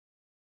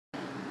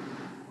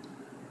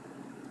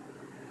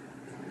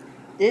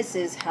This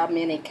is how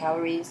many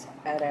calories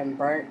I done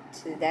burnt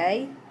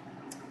today,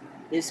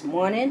 this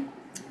morning,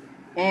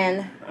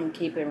 and I'm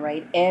keeping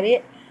right at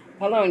it.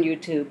 Hold on,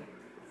 YouTube.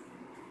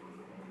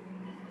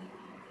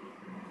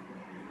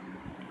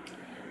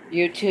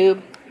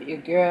 YouTube, your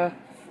girl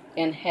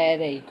and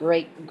had a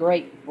great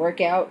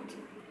workout.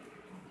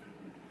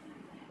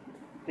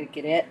 Look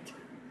at that.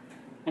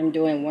 I'm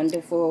doing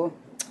wonderful.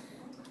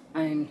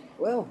 I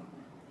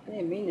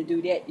didn't mean to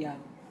do that, y'all.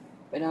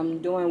 But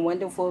I'm doing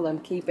wonderful. I'm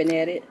keeping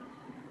at it.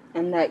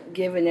 I'm not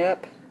giving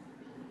up.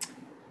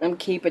 I'm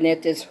keeping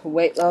at this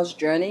weight loss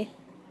journey.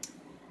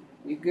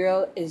 Your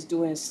girl is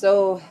doing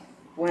so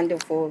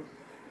wonderful.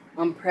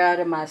 I'm proud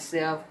of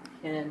myself,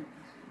 and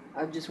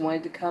I just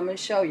wanted to come and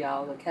show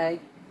y'all, okay?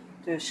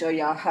 To show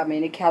y'all how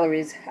many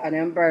calories I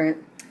done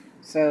burnt.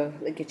 So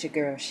look at your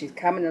girl. She's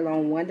coming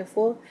along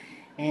wonderful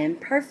and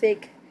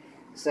perfect.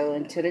 So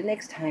until the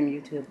next time,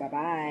 YouTube.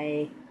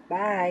 Bye-bye.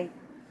 Bye.